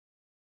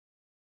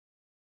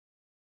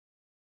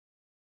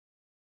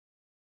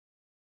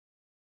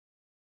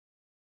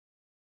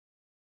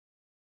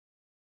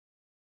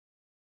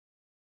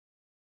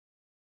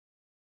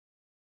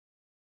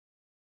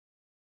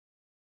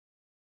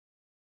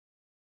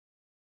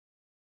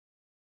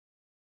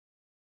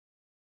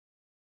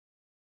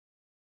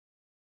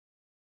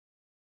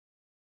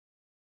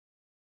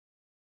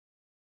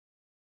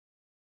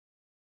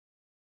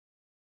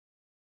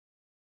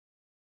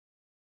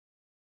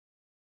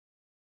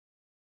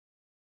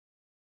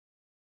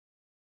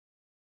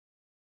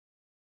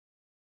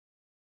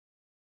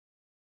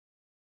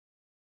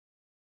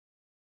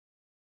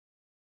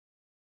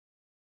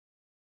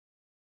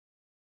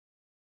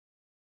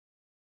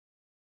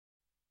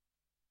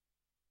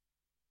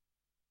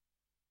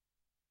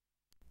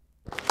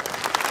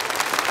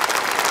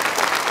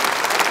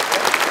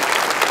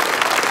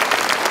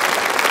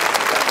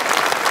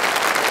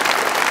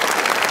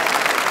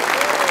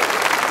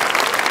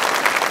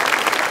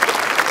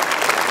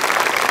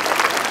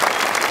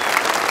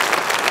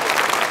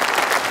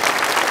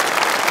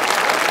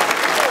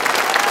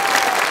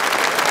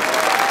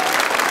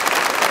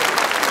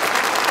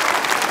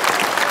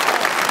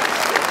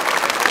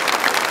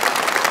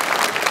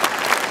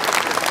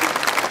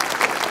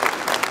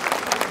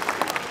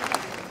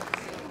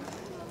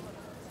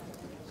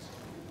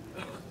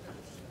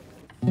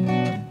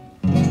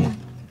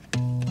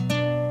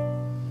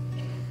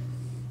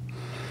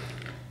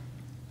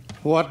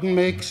What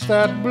makes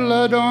that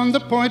blood on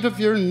the point of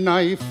your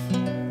knife?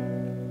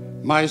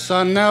 My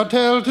son, now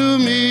tell to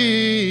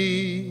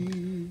me.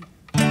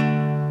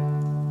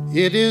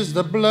 It is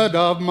the blood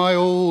of my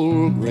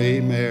old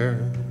gray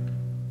mare,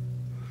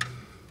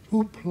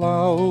 who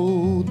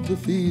plowed the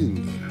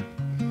field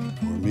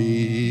for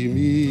me,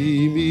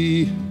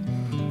 me,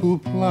 who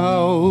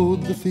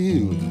plowed the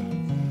field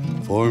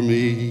for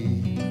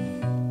me.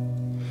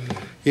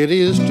 It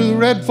is too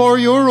red for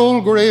your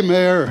old gray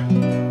mare.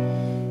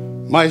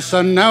 My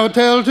son, now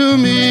tell to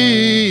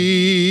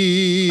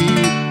me.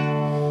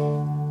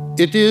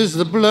 It is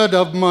the blood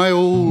of my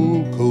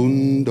old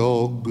coon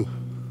dog,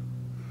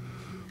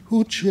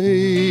 who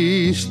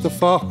chased the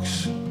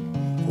fox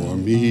for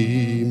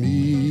me,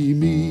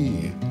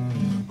 me,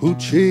 who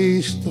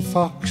chased the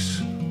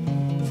fox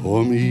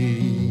for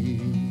me.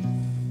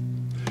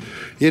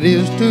 It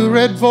is too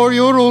red for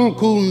your old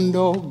coon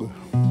dog.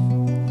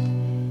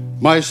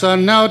 My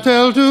son, now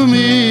tell to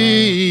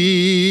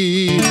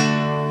me.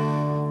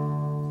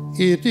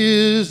 It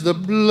is the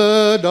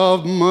blood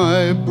of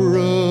my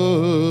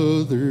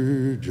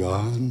brother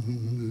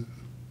John,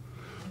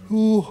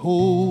 who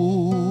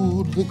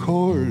hoed the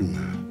corn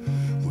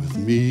with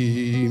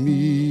me,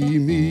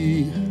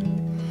 me,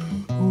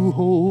 who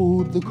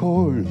hoed the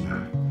corn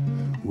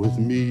with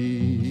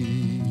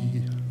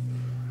me.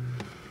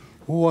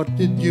 What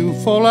did you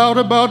fall out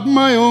about,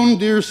 my own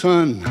dear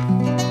son?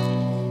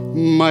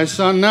 My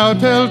son, now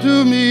tell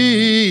to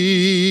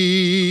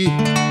me.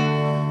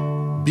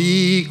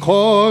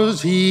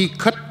 Because he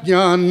cut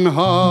yon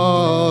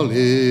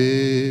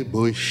holly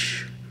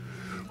bush,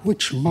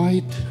 which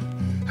might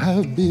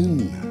have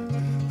been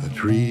a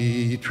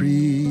tree,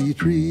 tree,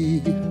 tree,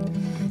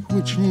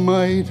 which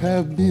might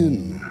have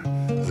been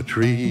a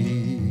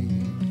tree.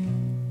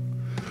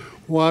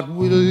 What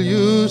will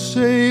you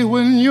say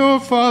when your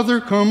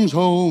father comes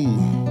home,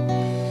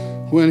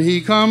 when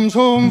he comes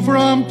home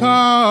from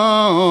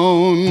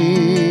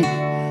town?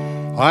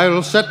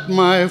 I'll set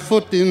my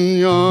foot in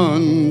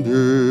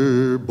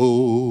yonder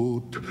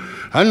boat,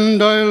 and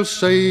I'll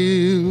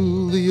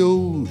sail the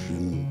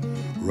ocean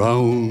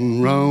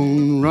round,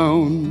 round,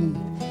 round,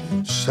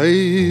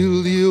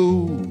 sail the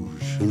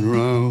ocean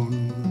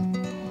round.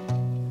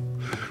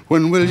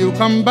 When will you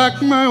come back,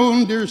 my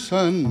own dear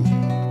son?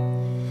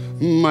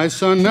 My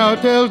son, now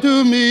tell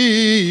to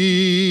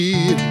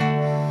me.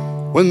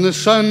 When the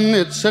sun,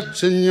 it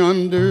sets in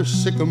yonder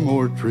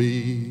sycamore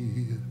tree,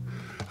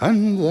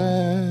 and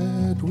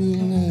that will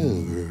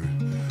never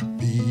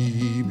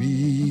be,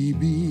 be,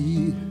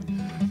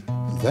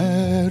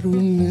 that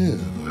will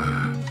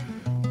never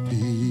be.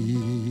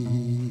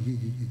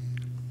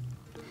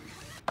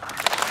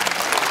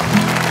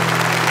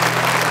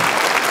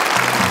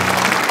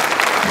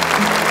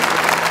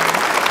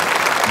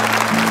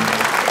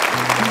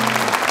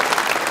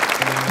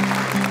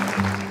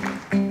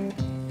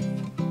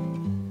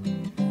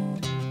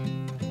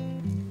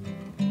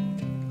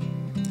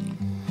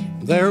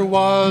 There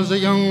was a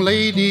young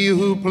lady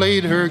who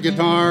played her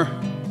guitar,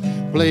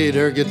 played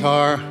her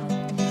guitar,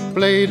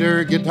 played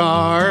her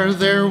guitar.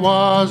 There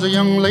was a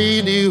young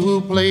lady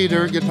who played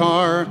her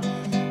guitar,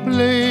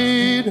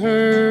 played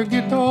her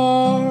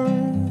guitar.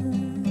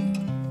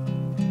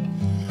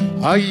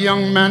 A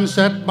young man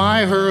sat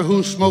by her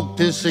who smoked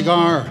his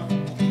cigar,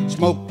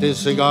 smoked his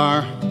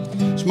cigar,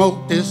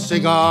 smoked his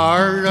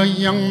cigar. A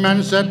young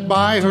man sat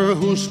by her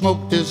who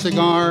smoked his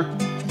cigar,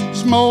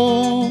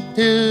 smoked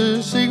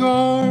his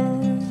cigar.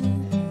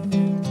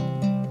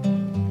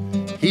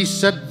 He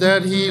said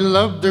that he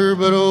loved her,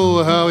 but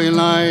oh, how he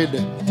lied.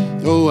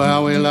 Oh,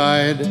 how he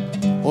lied.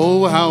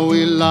 Oh, how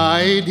he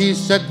lied. He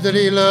said that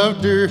he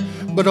loved her,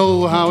 but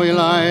oh, how he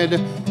lied.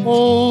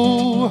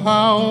 Oh,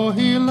 how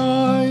he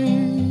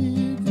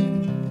lied.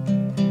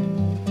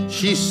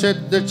 She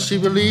said that she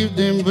believed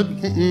him, but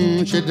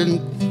she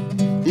didn't.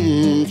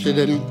 She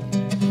didn't.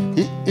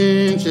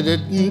 She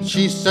didn't.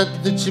 She said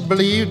that she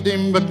believed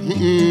him, but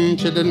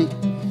she didn't.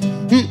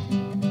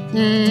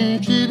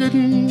 She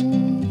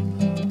didn't.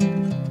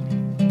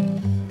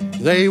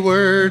 They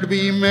were to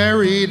be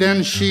married,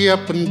 and she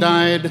up and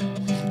died.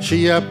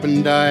 She up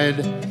and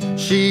died.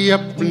 She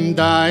up and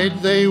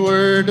died. They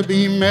were to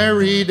be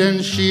married,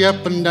 and she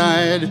up and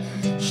died.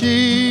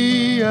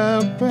 She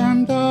up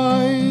and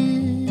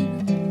died.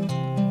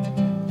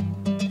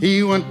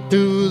 He went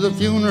to the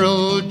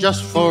funeral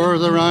just for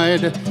the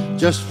ride,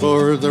 just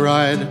for the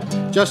ride,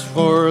 just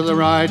for the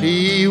ride.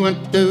 He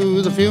went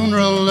to the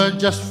funeral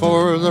just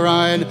for the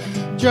ride,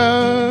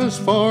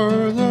 just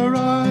for the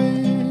ride.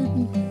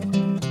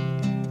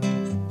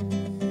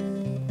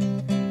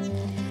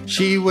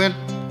 She went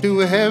to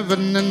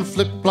heaven and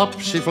flip-flop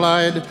she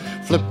flied,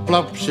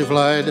 flip-flop she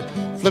flied,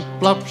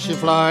 flip-flop she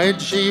flied.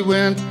 She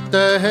went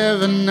to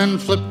heaven and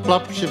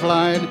flip-flop she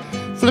flied,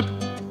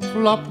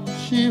 flip-flop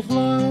she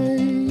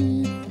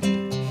flied.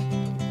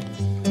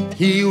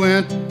 He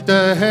went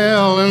to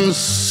hell and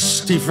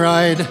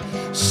stir-fried,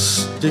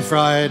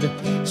 stir-fried,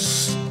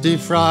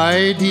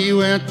 stir-fried. He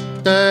went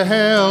to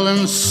hell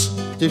and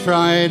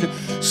stir-fried,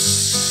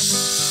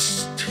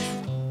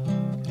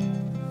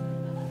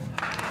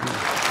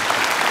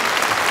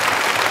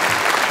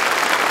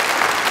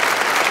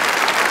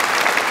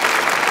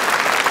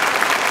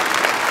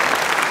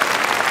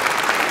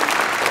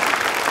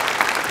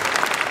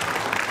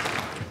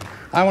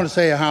 I want to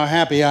say how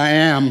happy I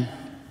am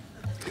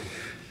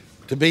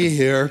to be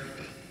here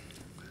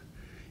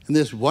in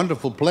this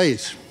wonderful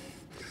place.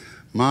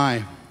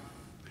 I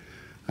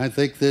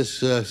think this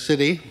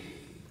city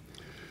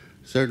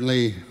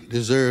certainly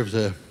deserves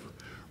a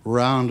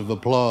round of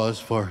applause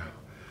for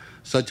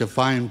such a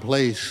fine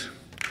place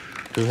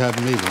to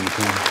have meetings.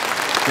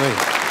 Great.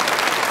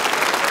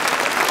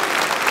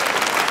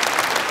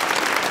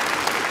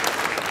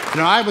 You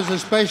know, I was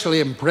especially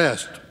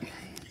impressed.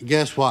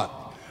 Guess what?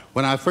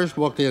 When I first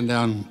walked in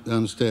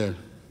downstairs,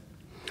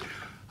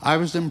 I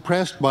was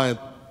impressed by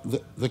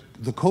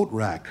the coat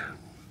rack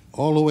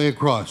all the way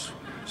across,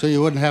 so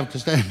you wouldn't have to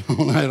stand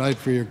all night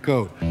for your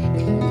coat.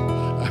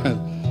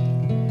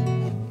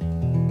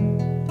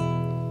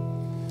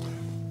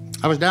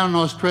 I was down in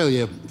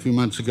Australia a few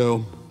months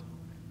ago.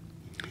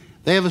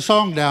 They have a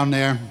song down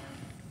there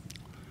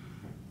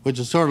which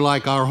is sort of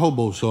like our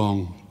hobo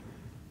song.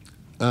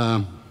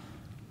 But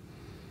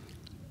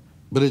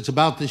it's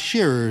about the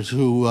shearers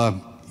who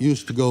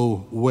used to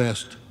go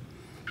west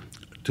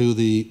to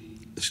the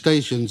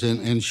stations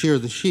and shear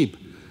the sheep.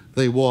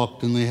 They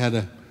walked and they had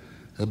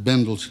a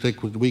bindle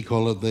stick, what we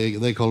call it,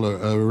 they call it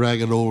a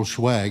ragged old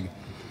swag.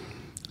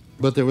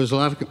 But there was a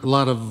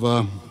lot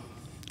of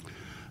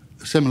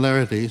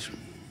similarities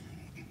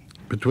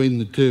between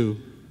the two.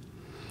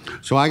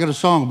 So I got a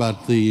song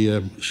about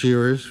the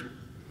shearers,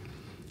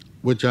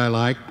 which I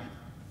like.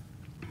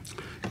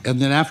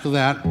 And then after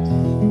that,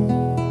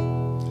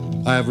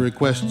 I have a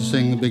request to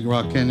sing the Big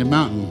Rock Canyon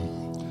Mountain.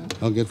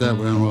 I'll get that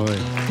round away.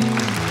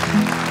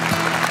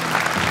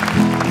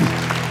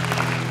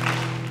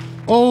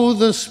 Oh,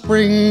 the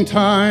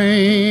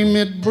springtime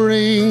it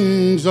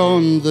brings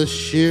on the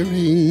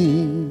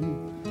shearing,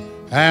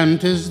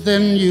 and 'tis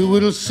then you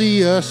will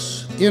see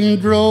us in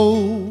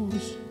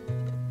droves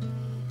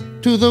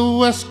to the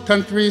West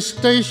Country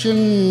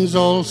stations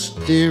all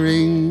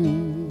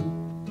steering,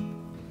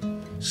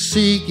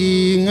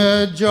 seeking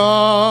a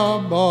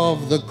job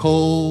of the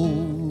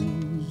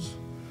coals,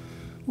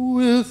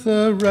 with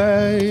a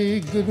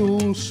ragged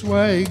old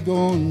swag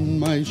on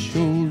my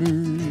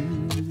shoulder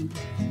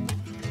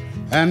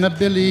and a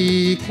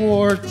billy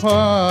quart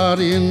pot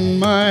in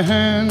my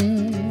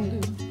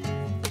hand.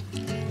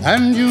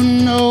 And you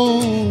know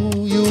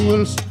you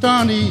will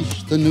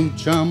astonish the new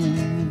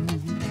chum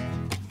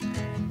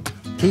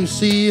to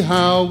see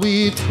how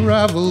we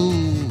travel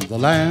the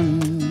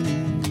land.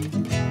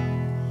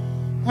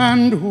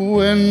 And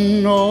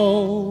when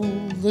all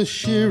the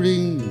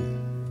shearing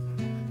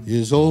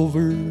is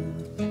over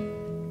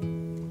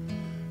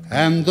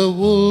and the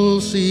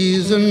wool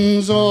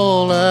season's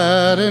all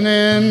at an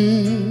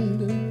end,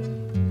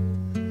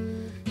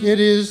 it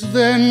is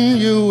then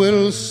you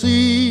will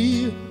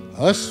see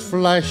us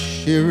flash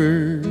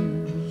shearers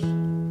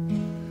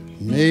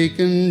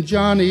making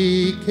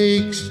Johnny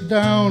cakes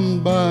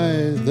down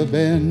by the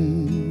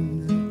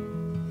bend,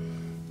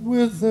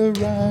 with a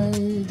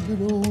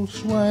ragged old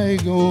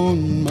swag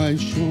on my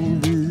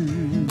shoulder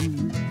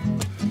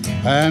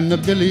and a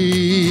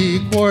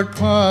billy quart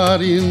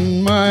pot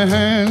in my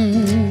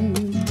hand.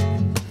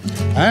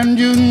 And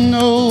you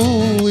know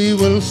we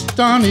will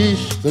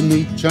astonish the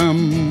new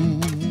chum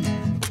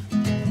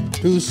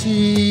to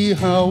see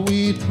how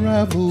we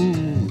travel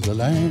the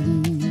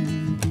land.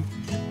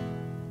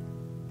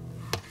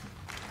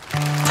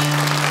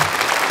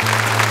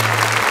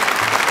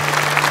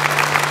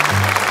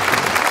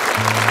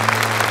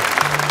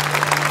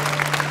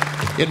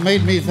 It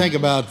made me think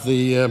about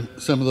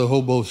some of the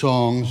hobo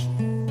songs.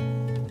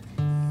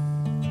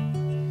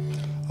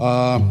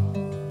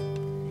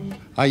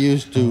 I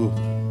used to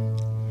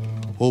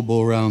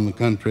hobo around the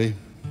country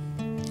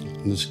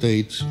in the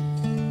States.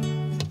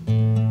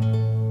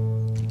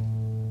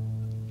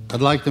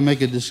 I'd like to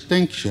make a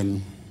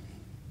distinction.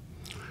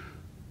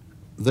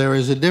 There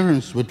is a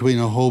difference between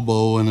a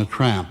hobo and a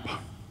tramp,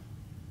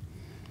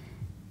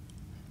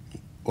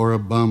 or a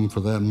bum for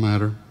that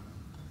matter.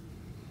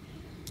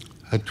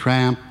 A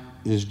tramp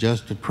is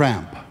just a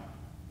tramp.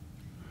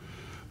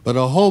 But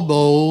a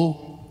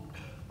hobo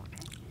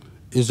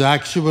is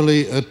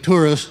actually a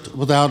tourist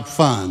without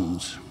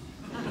funds.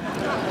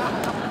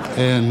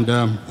 And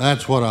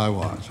that's what I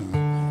was.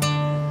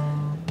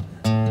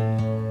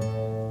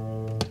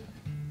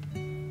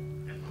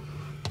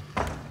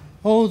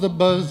 Oh, the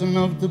buzzing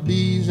of the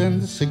bees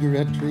and the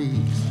cigarette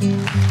trees,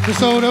 the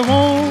soda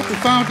water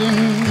fountain,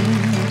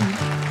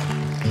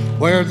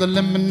 where the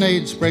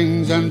lemonade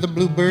springs and the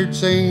bluebird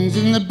sings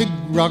in the Big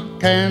Rock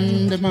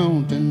Candy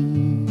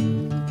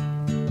Mountain.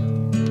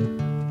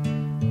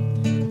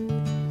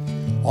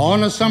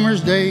 On a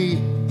summer's day,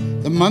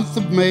 the month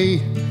of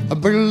May, a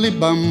burly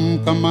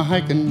bum come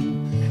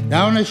a-hiking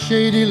down a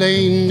shady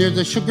lane near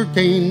the sugar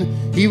cane.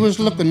 He was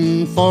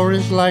looking for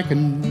his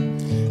liking.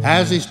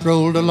 As he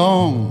strolled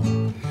along,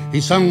 he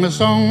sung a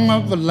song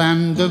of a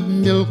land of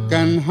milk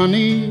and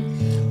honey,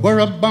 where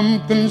a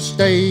bum can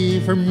stay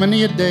for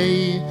many a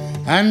day,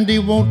 and he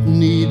won't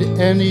need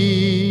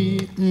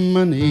any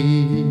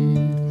money.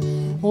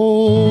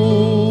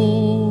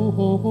 Oh,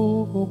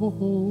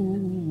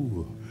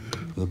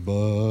 the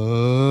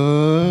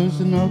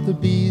buzzing the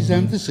bees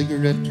and the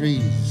cigarette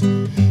trees,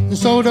 the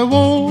soda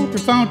water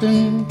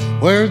fountain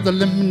where the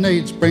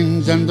lemonade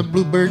springs and the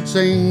bluebird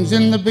sings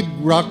in the big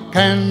rock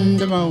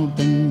candy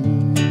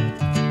mountain.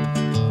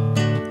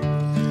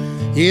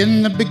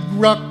 In the big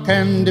rock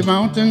candy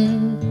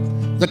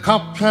mountain, the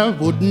cops have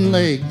wooden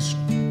legs,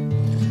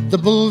 the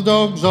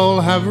bulldogs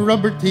all have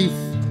rubber teeth,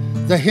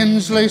 the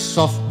hens lay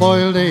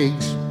soft-boiled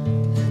eggs.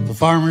 The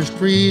farmers'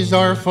 trees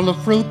are full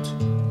of fruit,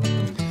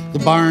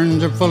 the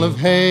barns are full of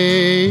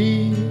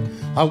hay.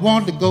 I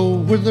want to go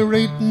where there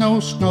ain't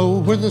no snow,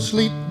 where the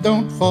sleet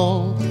don't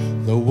fall,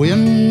 the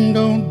wind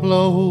don't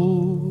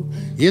blow,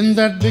 in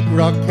that big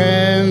rock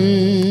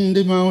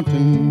candy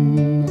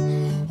mountain.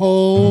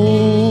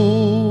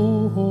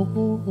 Oh,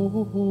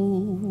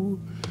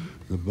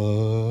 the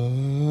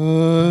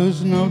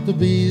buzzing of the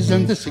bees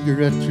and the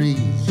cigarette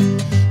trees,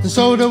 the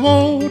soda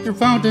water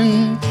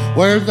fountain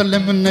where the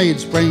lemonade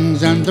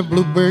springs and the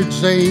bluebird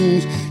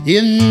sings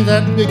in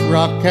that big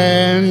rock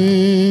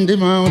candy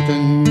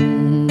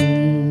mountain.